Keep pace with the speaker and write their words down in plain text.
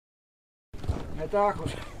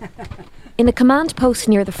In a command post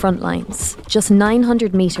near the front lines, just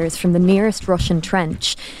 900 metres from the nearest Russian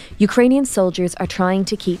trench, Ukrainian soldiers are trying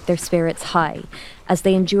to keep their spirits high as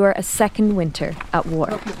they endure a second winter at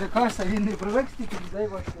war.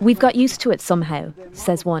 We've got used to it somehow,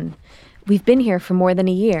 says one. We've been here for more than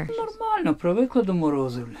a year.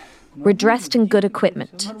 We're dressed in good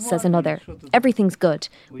equipment, says another. Everything's good.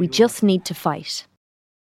 We just need to fight.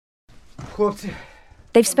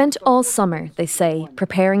 They've spent all summer, they say,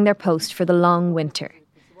 preparing their post for the long winter.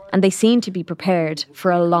 And they seem to be prepared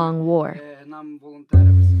for a long war.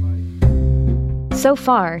 So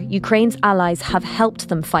far, Ukraine's allies have helped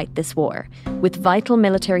them fight this war, with vital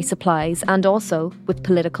military supplies and also with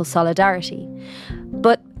political solidarity.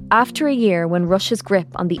 But after a year when Russia's grip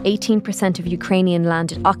on the 18% of Ukrainian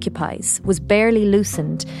land it occupies was barely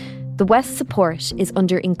loosened, the West's support is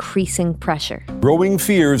under increasing pressure. Growing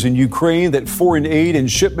fears in Ukraine that foreign aid and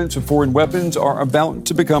shipments of foreign weapons are about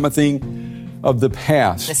to become a thing of the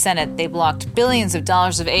past. The Senate, they blocked billions of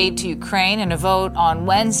dollars of aid to Ukraine in a vote on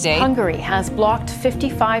Wednesday. Hungary has blocked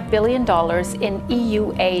 $55 billion in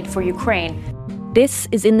EU aid for Ukraine. This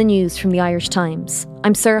is In the News from the Irish Times.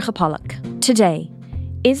 I'm Saoirse Pollock. Today,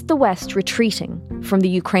 is the West retreating from the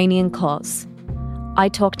Ukrainian cause? I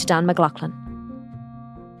talked to Dan McLaughlin.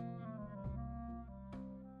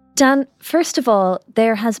 Dan, first of all,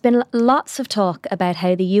 there has been lots of talk about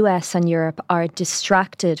how the US and Europe are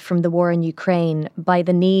distracted from the war in Ukraine by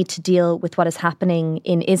the need to deal with what is happening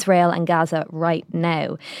in Israel and Gaza right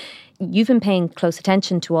now. You've been paying close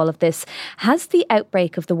attention to all of this. Has the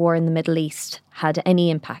outbreak of the war in the Middle East had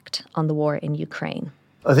any impact on the war in Ukraine?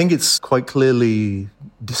 I think it's quite clearly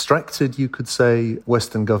distracted, you could say,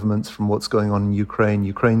 Western governments from what's going on in Ukraine.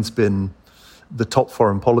 Ukraine's been the top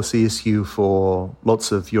foreign policy issue for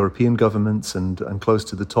lots of European governments and close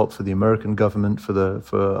to the top for the American government for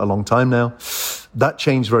a long time now. That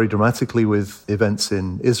changed very dramatically with events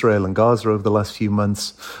in Israel and Gaza over the last few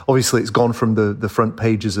months. Obviously, it's gone from the front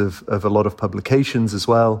pages of a lot of publications as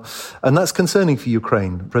well. And that's concerning for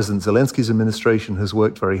Ukraine. President Zelensky's administration has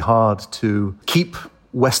worked very hard to keep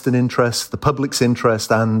Western interests, the public's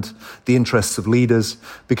interest and the interests of leaders,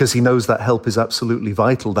 because he knows that help is absolutely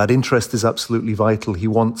vital. That interest is absolutely vital. He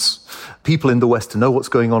wants people in the West to know what's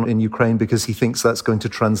going on in Ukraine because he thinks that's going to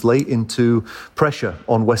translate into pressure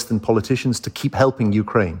on Western politicians to keep helping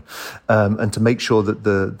Ukraine and to make sure that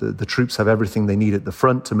the troops have everything they need at the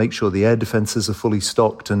front, to make sure the air defenses are fully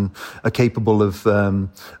stocked and are capable of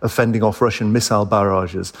fending off Russian missile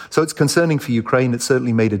barrages. So it's concerning for Ukraine. It's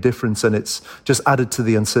certainly made a difference, and it's just added to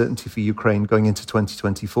the uncertainty for Ukraine going into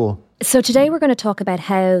 2024. So today we're going to talk about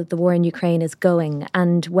how the war in Ukraine is going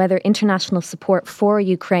and whether international support for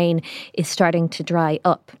Ukraine is starting to dry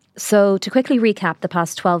up. So to quickly recap the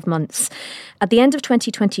past 12 months, at the end of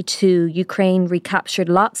 2022, Ukraine recaptured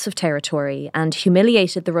lots of territory and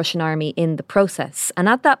humiliated the Russian army in the process. And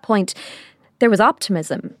at that point, there was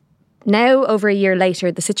optimism. Now, over a year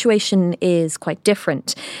later, the situation is quite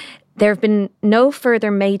different. There have been no further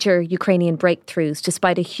major Ukrainian breakthroughs,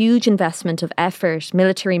 despite a huge investment of effort,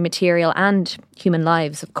 military material and human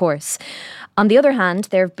lives, of course. On the other hand,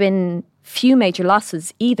 there have been few major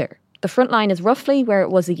losses either. The front line is roughly where it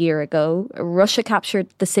was a year ago. Russia captured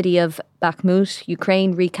the city of Bakhmut.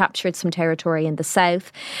 Ukraine recaptured some territory in the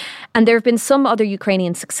south. And there have been some other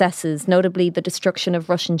Ukrainian successes, notably the destruction of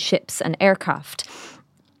Russian ships and aircraft.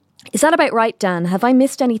 Is that about right, Dan? Have I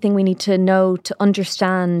missed anything we need to know to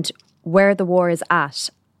understand where the war is at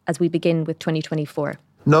as we begin with 2024?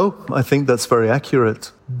 No, I think that's very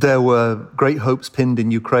accurate. There were great hopes pinned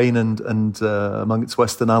in Ukraine and among its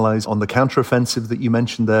Western allies on the counteroffensive that you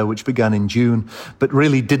mentioned there, which began in June, but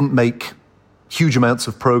really didn't make huge amounts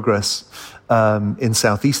of progress in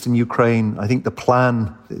southeastern Ukraine. I think the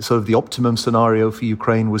plan, sort of the optimum scenario for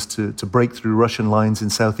Ukraine, was to break through Russian lines in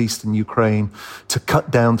southeastern Ukraine, to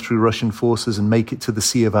cut down through Russian forces and make it to the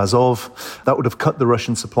Sea of Azov. That would have cut the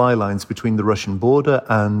Russian supply lines between the Russian border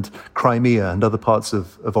and Crimea and other parts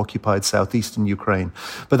of occupied southeastern Ukraine.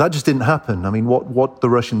 But that just didn't happen. I mean, what the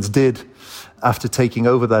Russians did after taking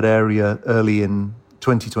over that area early in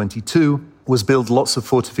 2022 was build lots of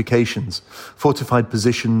fortifications, fortified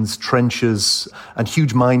positions, trenches, and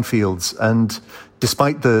huge minefields. And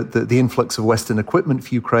despite the influx of Western equipment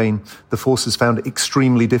for Ukraine, the forces found it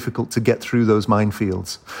extremely difficult to get through those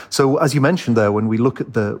minefields. So, as you mentioned there, when we look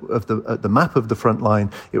at the map of the front line,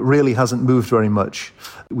 it really hasn't moved very much.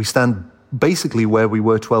 We stand basically where we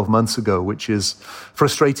were 12 months ago, which is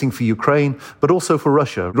frustrating for Ukraine, but also for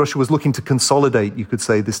Russia. Russia was looking to consolidate, you could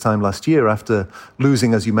say, this time last year after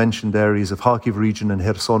losing, as you mentioned, areas of Kharkiv region and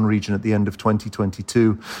Kherson region at the end of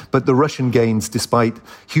 2022. But the Russian gains, despite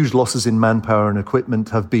huge losses in manpower and equipment,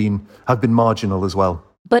 have been marginal as well.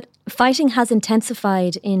 But fighting has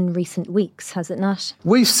intensified in recent weeks, has it not?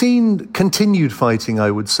 We've seen continued fighting, I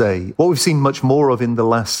would say. What we've seen much more of in the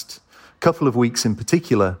last couple of weeks in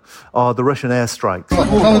particular are the Russian airstrikes.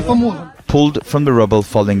 Pulled from the rubble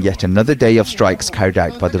following yet another day of strikes carried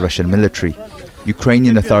out by the Russian military.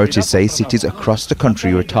 Ukrainian authorities say cities across the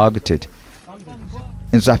country were targeted.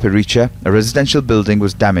 In Zaporizhzhia, a residential building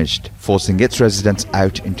was damaged, forcing its residents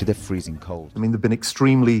out into the freezing cold. I mean, there have been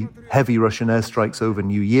extremely heavy Russian airstrikes over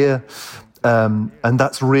New Year, and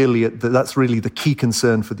that's really the key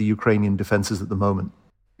concern for the Ukrainian defences at the moment.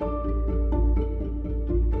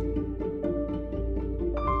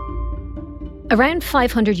 Around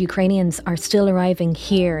 500 Ukrainians are still arriving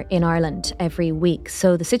here in Ireland every week,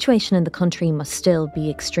 so the situation in the country must still be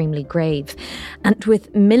extremely grave. And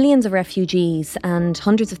with millions of refugees and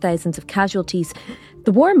hundreds of thousands of casualties,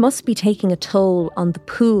 the war must be taking a toll on the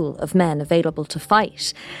pool of men available to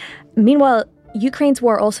fight. Meanwhile, Ukraine's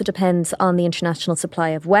war also depends on the international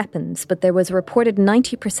supply of weapons, but there was a reported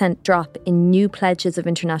 90% drop in new pledges of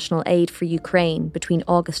international aid for Ukraine between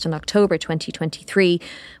August and October 2023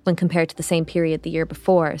 when compared to the same period the year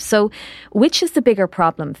before. So which is the bigger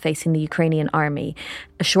problem facing the Ukrainian army?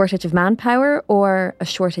 A shortage of manpower or a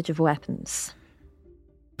shortage of weapons?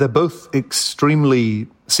 They're both extremely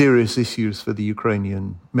serious issues for the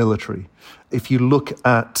Ukrainian military. If you look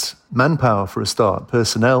at manpower for a start,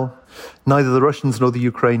 personnel, neither the Russians nor the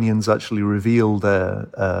Ukrainians actually reveal their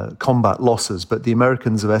combat losses, but the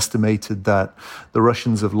Americans have estimated that the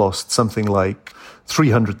Russians have lost something like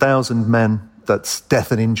 300,000 men. That's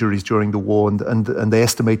death and injuries during the war, and they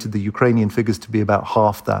estimated the Ukrainian figures to be about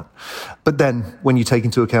half that. But then, when you take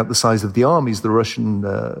into account the size of the armies, the Russian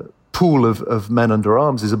pool of men under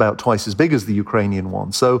arms is about twice as big as the Ukrainian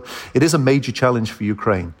one. So it is a major challenge for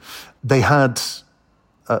Ukraine. They had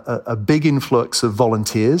a big influx of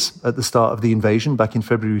volunteers at the start of the invasion back in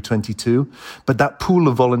February 22, but that pool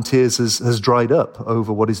of volunteers has dried up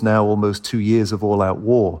over what is now almost 2 years of all-out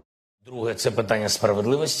war.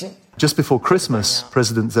 Just before Christmas,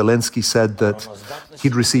 President Zelensky said that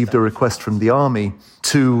he'd received a request from the army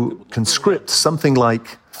to conscript something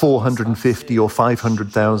like 450 or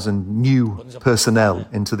 500,000 new personnel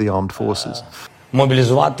into the armed forces.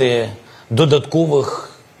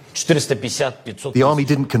 The army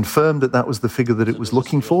didn't confirm that was the figure that it was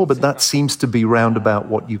looking for, but that seems to be round about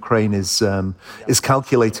what Ukraine is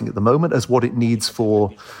calculating at the moment as what it needs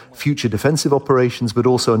for future defensive operations, but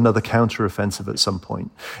also another counter-offensive at some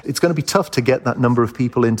point. It's going to be tough to get that number of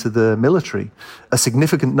people into the military. A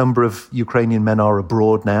significant number of Ukrainian men are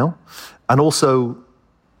abroad now, and also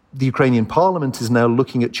the Ukrainian parliament is now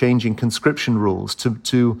looking at changing conscription rules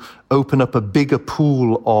to open up a bigger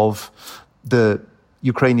pool of the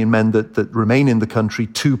Ukrainian men that remain in the country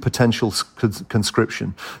to potential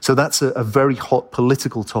conscription. So that's a very hot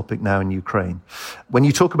political topic now in Ukraine. When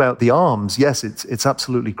you talk about the arms, yes, it's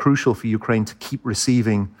absolutely crucial for Ukraine to keep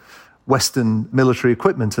receiving Western military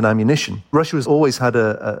equipment and ammunition. Russia has always had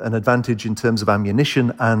an advantage in terms of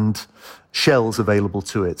ammunition and shells available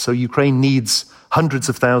to it. So Ukraine needs hundreds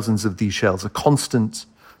of thousands of these shells, a constant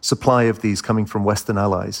supply of these coming from Western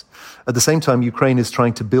allies. At the same time, Ukraine is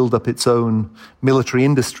trying to build up its own military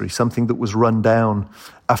industry, something that was run down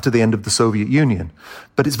after the end of the Soviet Union.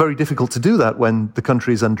 But it's very difficult to do that when the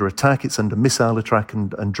country is under attack. It's under missile attack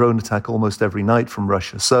and drone attack almost every night from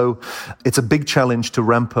Russia. So it's a big challenge to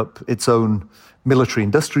ramp up its own military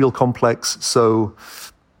industrial complex. So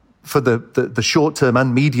for the short term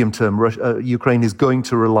and medium term, Ukraine is going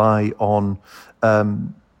to rely on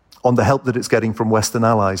the help that it's getting from Western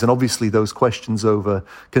allies. And obviously those questions over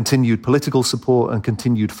continued political support and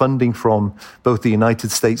continued funding from both the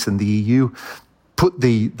United States and the EU put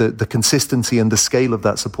the consistency and the scale of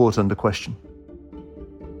that support under question.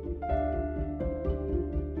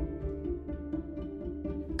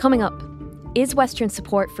 Coming up, is Western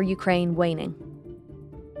support for Ukraine waning?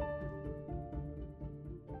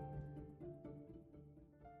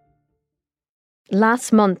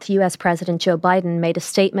 Last month, US President Joe Biden made a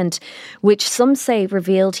statement which some say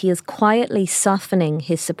revealed he is quietly softening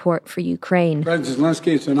his support for Ukraine. President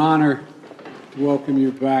Zelensky, it's an honor to welcome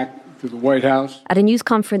you back to the White House. At a news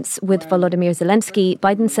conference with Vladimir Zelensky,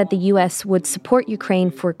 Biden said the US would support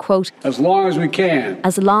Ukraine for, quote, as long as we can.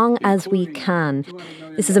 As long as we can.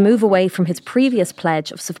 This is a move away from his previous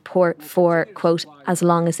pledge of support for, quote, as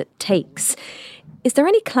long as it takes. Is there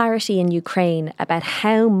any clarity in Ukraine about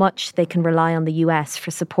how much they can rely on the US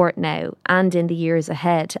for support now and in the years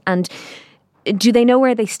ahead? And do they know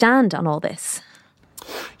where they stand on all this?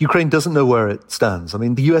 Ukraine doesn't know where it stands. I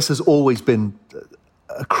mean, the US has always been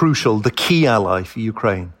the key ally for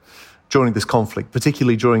Ukraine during this conflict,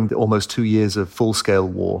 particularly during the almost 2 years of full-scale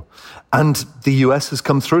war. And the US has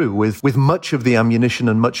come through with much of the ammunition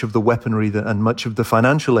and much of the weaponry and much of the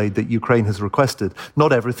financial aid that Ukraine has requested.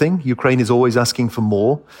 Not everything. Ukraine is always asking for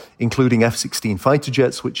more, including F-16 fighter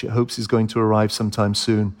jets, which it hopes is going to arrive sometime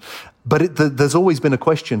soon. But there's always been a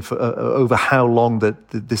question over how long that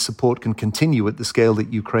this support can continue at the scale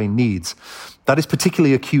that Ukraine needs. That is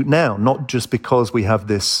particularly acute now, not just because we have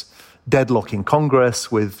this deadlock in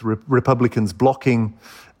Congress with Republicans blocking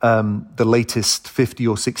the latest 50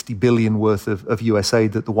 or 60 billion worth of US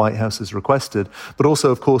aid that the White House has requested, but also,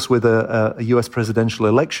 of course, with a US presidential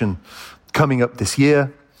election coming up this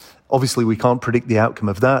year. Obviously, we can't predict the outcome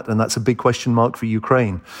of that, and that's a big question mark for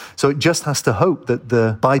Ukraine. So it just has to hope that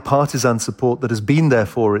the bipartisan support that has been there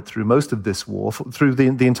for it through most of this war, through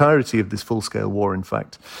the entirety of this full-scale war, in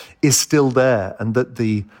fact, is still there, and that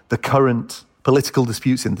the current political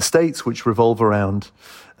disputes in the States, which revolve around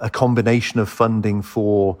a combination of funding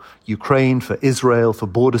for Ukraine, for Israel, for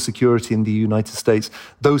border security in the United States,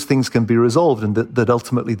 those things can be resolved, and that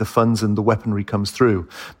ultimately the funds and the weaponry comes through.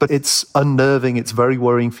 But it's unnerving, it's very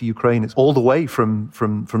worrying for Ukraine. It's all the way from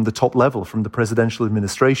the top level, from the presidential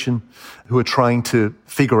administration, who are trying to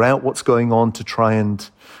figure out what's going on, to try and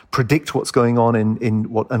predict what's going on in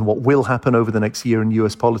what will happen over the next year in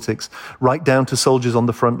US politics, right down to soldiers on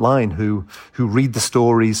the front line who read the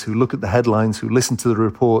stories, who look at the headlines, who listen to the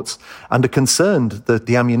reports, and are concerned that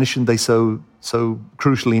the ammunition they so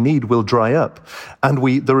crucially need will dry up. And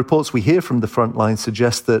the reports we hear from the front line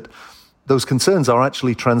suggest that those concerns are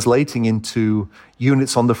actually translating into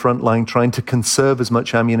units on the front line trying to conserve as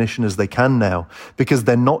much ammunition as they can now, because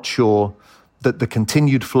they're not sure that the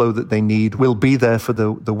continued flow that they need will be there for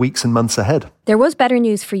the weeks and months ahead. There was better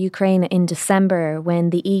news for Ukraine in December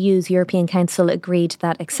when the EU's European Council agreed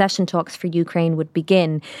that accession talks for Ukraine would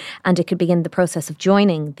begin and it could begin the process of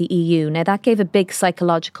joining the EU. Now, that gave a big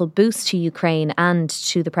psychological boost to Ukraine and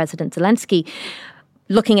to the President Zelensky,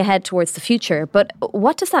 looking ahead towards the future. But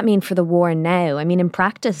what does that mean for the war now? I mean, in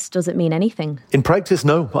practice, does it mean anything? In practice,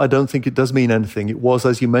 no, I don't think it does mean anything. It was,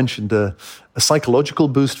 as you mentioned, a psychological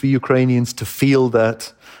boost for Ukrainians to feel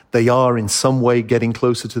that they are in some way getting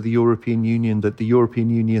closer to the European Union, that the European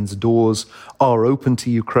Union's doors are open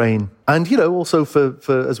to Ukraine. And, also for,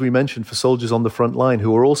 as we mentioned, for soldiers on the front line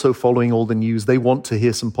who are also following all the news, they want to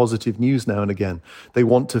hear some positive news now and again. They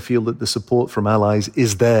want to feel that the support from allies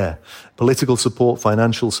is there. Political support,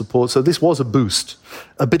 financial support. So this was a boost,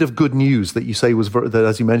 a bit of good news that you say that,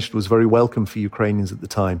 as you mentioned, was very welcome for Ukrainians at the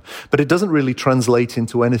time. But it doesn't really translate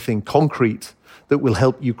into anything concrete that will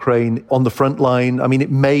help Ukraine on the front line. I mean,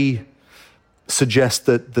 it may suggest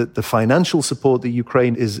that the financial support that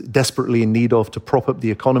Ukraine is desperately in need of to prop up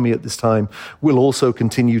the economy at this time will also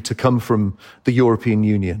continue to come from the European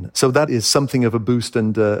Union. So that is something of a boost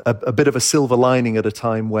and a bit of a silver lining at a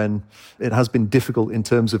time when it has been difficult in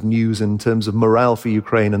terms of news and in terms of morale for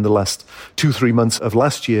Ukraine in the last 2-3 months of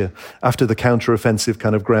last year after the counteroffensive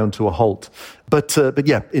kind of ground to a halt. But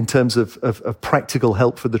yeah, in terms of practical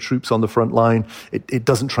help for the troops on the front line, it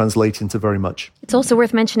doesn't translate into very much. It's also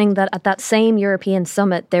worth mentioning that at that same European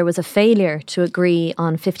summit, there was a failure to agree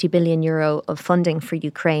on €50 billion of funding for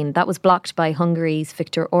Ukraine. That was blocked by Hungary's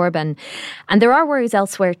Viktor Orban. And there are worries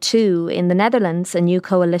elsewhere too. In the Netherlands, a new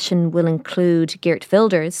coalition will include Geert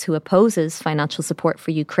Wilders, who opposes financial support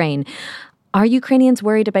for Ukraine. Are Ukrainians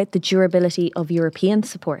worried about the durability of European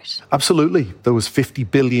support? Absolutely. There was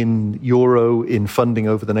 €50 billion in funding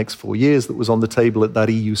over the next 4 years that was on the table at that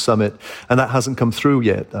EU summit, and that hasn't come through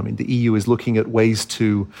yet. I mean, the EU is looking at ways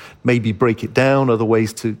to maybe break it down, other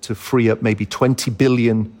ways to free up maybe €20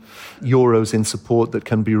 billion in support that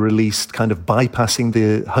can be released, kind of bypassing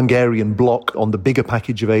the Hungarian bloc on the bigger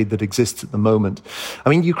package of aid that exists at the moment. I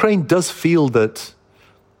mean, Ukraine does feel that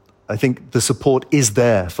I think the support is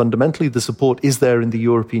there. Fundamentally, the support is there in the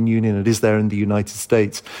European Union. It is there in the United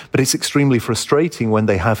States. But it's extremely frustrating when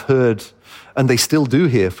they have heard, and they still do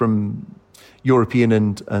hear from European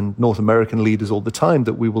and North American leaders all the time,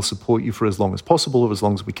 that we will support you for as long as possible, or as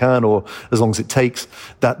long as we can, or as long as it takes,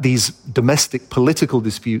 that these domestic political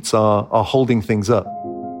disputes are holding things up.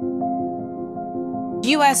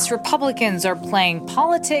 U.S. Republicans are playing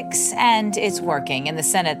politics, and it's working. In the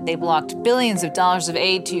Senate, they blocked billions of dollars of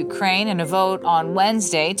aid to Ukraine in a vote on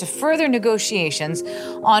Wednesday to further negotiations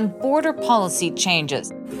on border policy changes.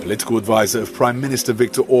 The political advisor of Prime Minister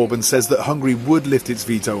Viktor Orban says that Hungary would lift its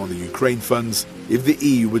veto on the Ukraine funds if the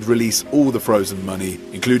EU would release all the frozen money,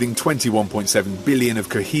 including 21.7 billion of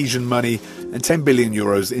cohesion money and 10 billion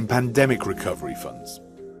euros in pandemic recovery funds.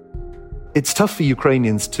 It's tough for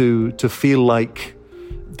Ukrainians to feel like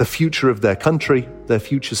the future of their country, their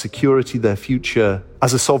future security, their future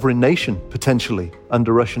as a sovereign nation, potentially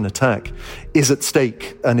under Russian attack, is at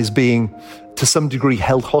stake and is being, to some degree,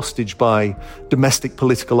 held hostage by domestic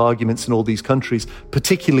political arguments in all these countries,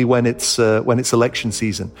 particularly when it's election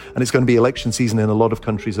season. And it's going to be election season in a lot of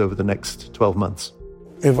countries over the next 12 months.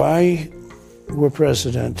 If I were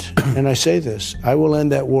president, and I say this, I will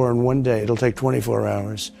end that war in one day. It'll take 24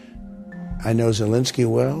 hours. I know Zelensky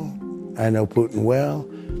well. I know Putin well.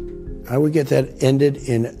 I would get that ended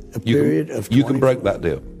in a period of 24. You can break that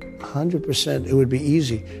deal. 100%. It would be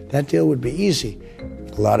easy. That deal would be easy.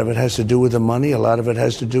 A lot of it has to do with the money. A lot of it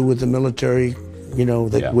has to do with the military,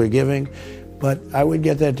 we're giving. But I would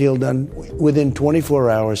get that deal done within 24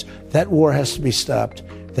 hours. That war has to be stopped.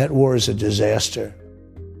 That war is a disaster.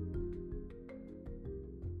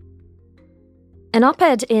 An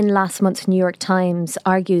op-ed in last month's New York Times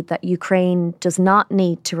argued that Ukraine does not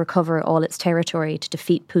need to recover all its territory to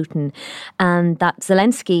defeat Putin, and that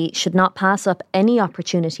Zelensky should not pass up any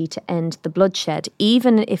opportunity to end the bloodshed,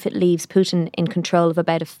 even if it leaves Putin in control of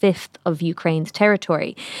about a fifth of Ukraine's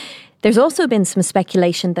territory. There's also been some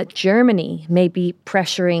speculation that Germany may be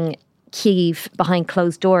pressuring Kyiv behind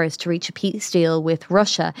closed doors to reach a peace deal with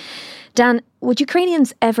Russia. Dan, would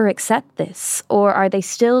Ukrainians ever accept this, or are they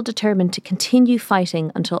still determined to continue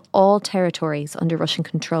fighting until all territories under Russian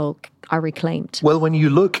control are reclaimed? Well, when you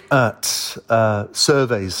look at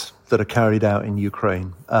surveys that are carried out in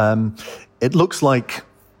Ukraine, it looks like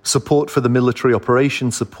support for the military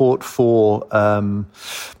operation, support for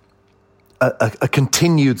a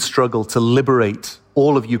continued struggle to liberate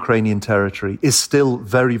all of Ukrainian territory is still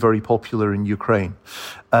very, very popular in Ukraine.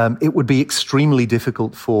 It would be extremely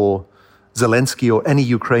difficult for Zelensky or any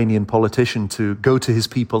Ukrainian politician to go to his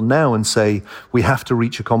people now and say, we have to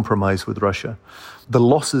reach a compromise with Russia. The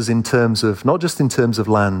losses in terms of, not just in terms of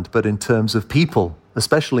land, but in terms of people,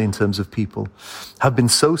 especially in terms of people, have been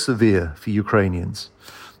so severe for Ukrainians.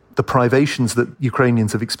 The privations that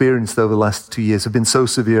Ukrainians have experienced over the last 2 years have been so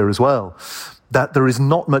severe as well, that there is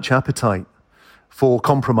not much appetite for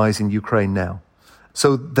compromise in Ukraine now.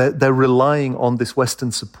 So they're relying on this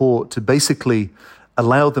Western support to basically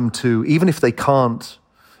allow them to, even if they can't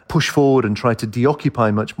push forward and try to deoccupy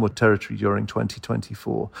much more territory during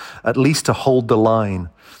 2024, at least to hold the line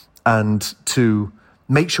and to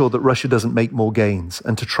make sure that Russia doesn't make more gains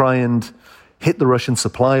and to try and hit the Russian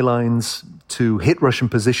supply lines, to hit Russian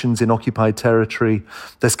positions in occupied territory.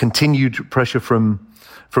 There's continued pressure from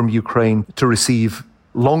Ukraine to receive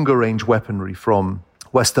longer-range weaponry from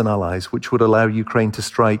Western allies, which would allow Ukraine to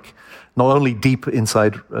strike not only deep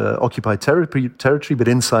inside occupied territory, but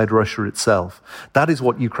inside Russia itself. That is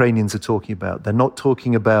what Ukrainians are talking about. They're not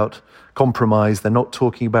talking about compromise. They're not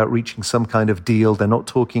talking about reaching some kind of deal. They're not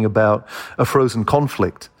talking about a frozen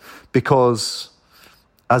conflict. Because,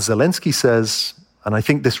 as Zelensky says, and I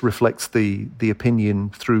think this reflects the opinion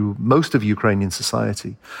through most of Ukrainian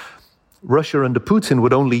society, Russia under Putin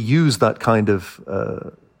would only use that kind of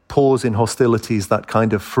pause in hostilities, that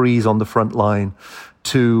kind of freeze on the front line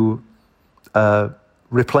to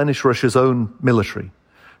replenish Russia's own military,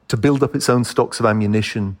 to build up its own stocks of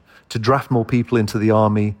ammunition, to draft more people into the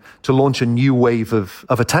army, to launch a new wave of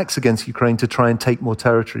attacks against Ukraine to try and take more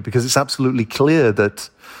territory, because it's absolutely clear that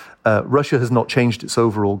Russia has not changed its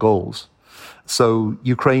overall goals. So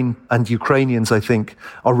Ukraine and Ukrainians, I think,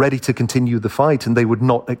 are ready to continue the fight, and they would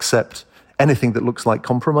not accept anything that looks like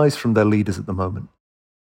compromise from their leaders at the moment.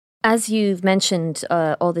 As you've mentioned,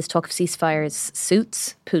 all this talk of ceasefires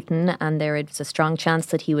suits Putin, and there is a strong chance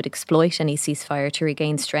that he would exploit any ceasefire to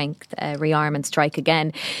regain strength, rearm and strike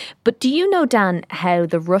again. But do you know, Dan, how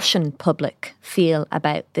the Russian public feel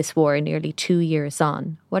about this war nearly 2 years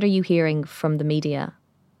on? What are you hearing from the media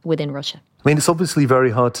within Russia? I mean, it's obviously very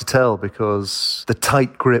hard to tell because the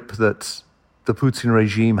tight grip that the Putin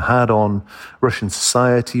regime had on Russian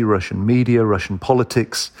society, Russian media, Russian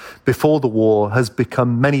politics before the war has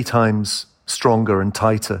become many times stronger and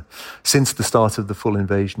tighter since the start of the full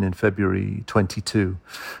invasion in February 22.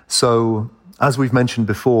 So, as we've mentioned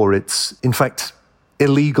before, it's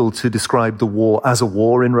illegal to describe the war as a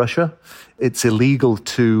war in Russia. It's illegal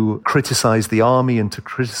to criticize the army and to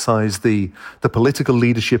criticize the political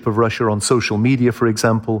leadership of Russia on social media, for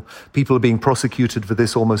example. People are being prosecuted for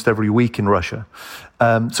this almost every week in Russia.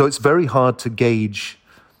 So it's very hard to gauge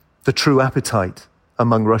the true appetite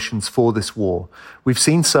among Russians for this war. We've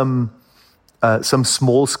seen some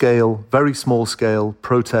small-scale, very small-scale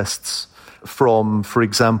protests from, for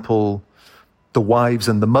example, the wives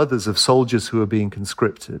and the mothers of soldiers who are being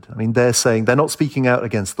conscripted. I mean, they're not speaking out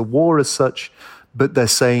against the war as such, but they're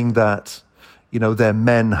saying that, their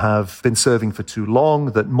men have been serving for too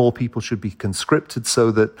long, that more people should be conscripted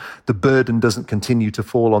so that the burden doesn't continue to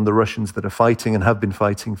fall on the Russians that are fighting and have been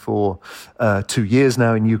fighting for 2 years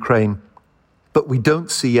now in Ukraine. But we don't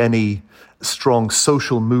see any strong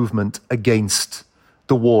social movement against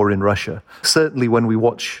the war in Russia. Certainly when we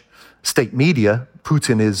watch state media,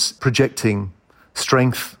 Putin is projecting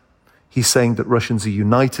strength. He's saying that Russians are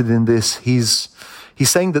united in this. He's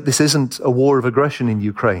saying that this isn't a war of aggression in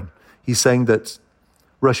Ukraine. He's saying that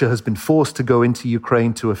Russia has been forced to go into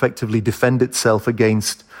Ukraine to effectively defend itself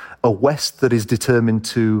against a West that is determined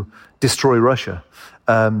to destroy Russia.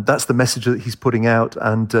 That's the message that he's putting out,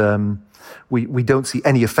 and we don't see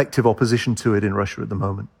any effective opposition to it in Russia at the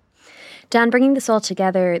moment. Dan, bringing this all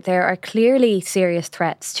together, there are clearly serious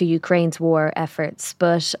threats to Ukraine's war efforts,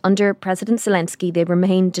 but under President Zelensky, they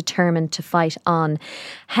remain determined to fight on.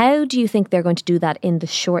 How do you think they're going to do that in the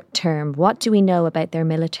short term? What do we know about their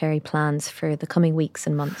military plans for the coming weeks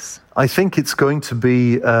and months? I think it's going to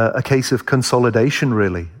be a case of consolidation,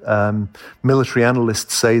 really. Military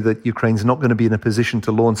analysts say that Ukraine's not going to be in a position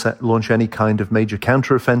to launch any kind of major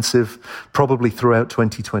counteroffensive, probably throughout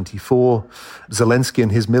 2024. Zelensky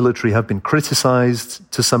and his military have been criticized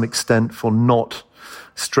to some extent for not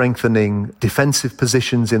strengthening defensive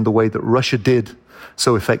positions in the way that Russia did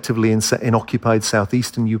so effectively in occupied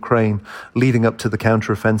southeastern Ukraine leading up to the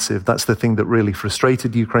counteroffensive. That's the thing that really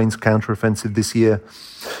frustrated Ukraine's counteroffensive this year.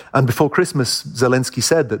 And before Christmas, Zelensky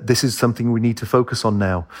said that this is something we need to focus on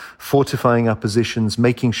now, fortifying our positions,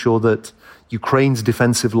 making sure that Ukraine's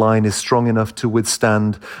defensive line is strong enough to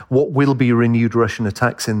withstand what will be renewed Russian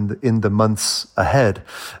attacks in the months ahead.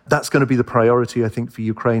 That's going to be the priority, I think, for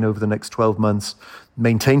Ukraine over the next 12 months.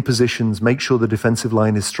 Maintain positions, make sure the defensive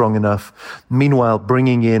line is strong enough. Meanwhile,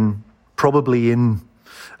 bringing in, probably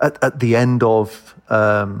at the end of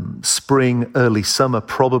spring, early summer,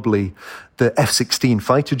 probably the F-16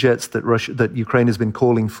 fighter jets that Ukraine has been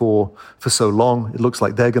calling for so long. It looks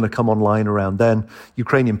like they're going to come online around then.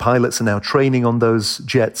 Ukrainian pilots are now training on those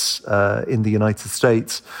jets in the United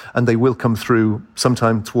States, and they will come through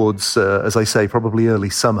sometime towards, as I say, probably early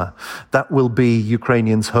summer. That will be,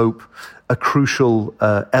 Ukrainians hope, a crucial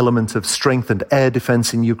element of strengthened air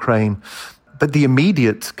defense in Ukraine. But the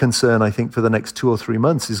immediate concern, I think, for the next 2 or 3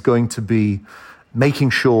 months is going to be making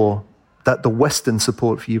sure that the Western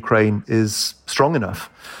support for Ukraine is strong enough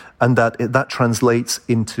and that translates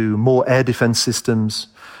into more air defense systems,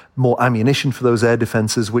 more ammunition for those air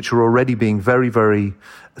defenses, which are already being very, very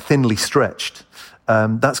thinly stretched.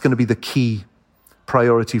 That's going to be the key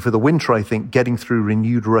priority for the winter, I think, getting through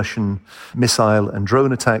renewed Russian missile and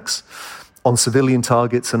drone attacks on civilian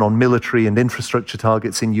targets and on military and infrastructure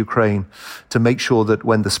targets in Ukraine to make sure that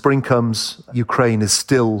when the spring comes, Ukraine is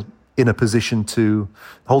still in a position to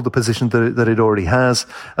hold the position that it already has,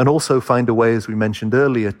 and also find a way, as we mentioned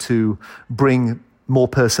earlier, to bring more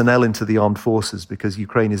personnel into the armed forces, because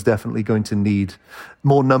Ukraine is definitely going to need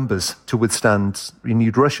more numbers to withstand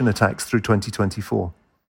renewed Russian attacks through 2024.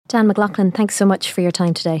 Dan McLaughlin, thanks so much for your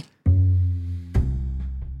time today.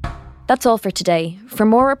 That's all for today. For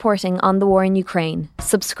more reporting on the war in Ukraine,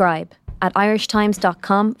 subscribe at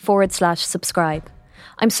irishtimes.com/subscribe.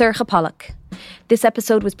 I'm Saoirse Pollock. This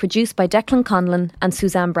episode was produced by Declan Conlon and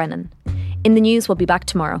Suzanne Brennan. In the News will be back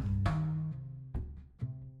tomorrow.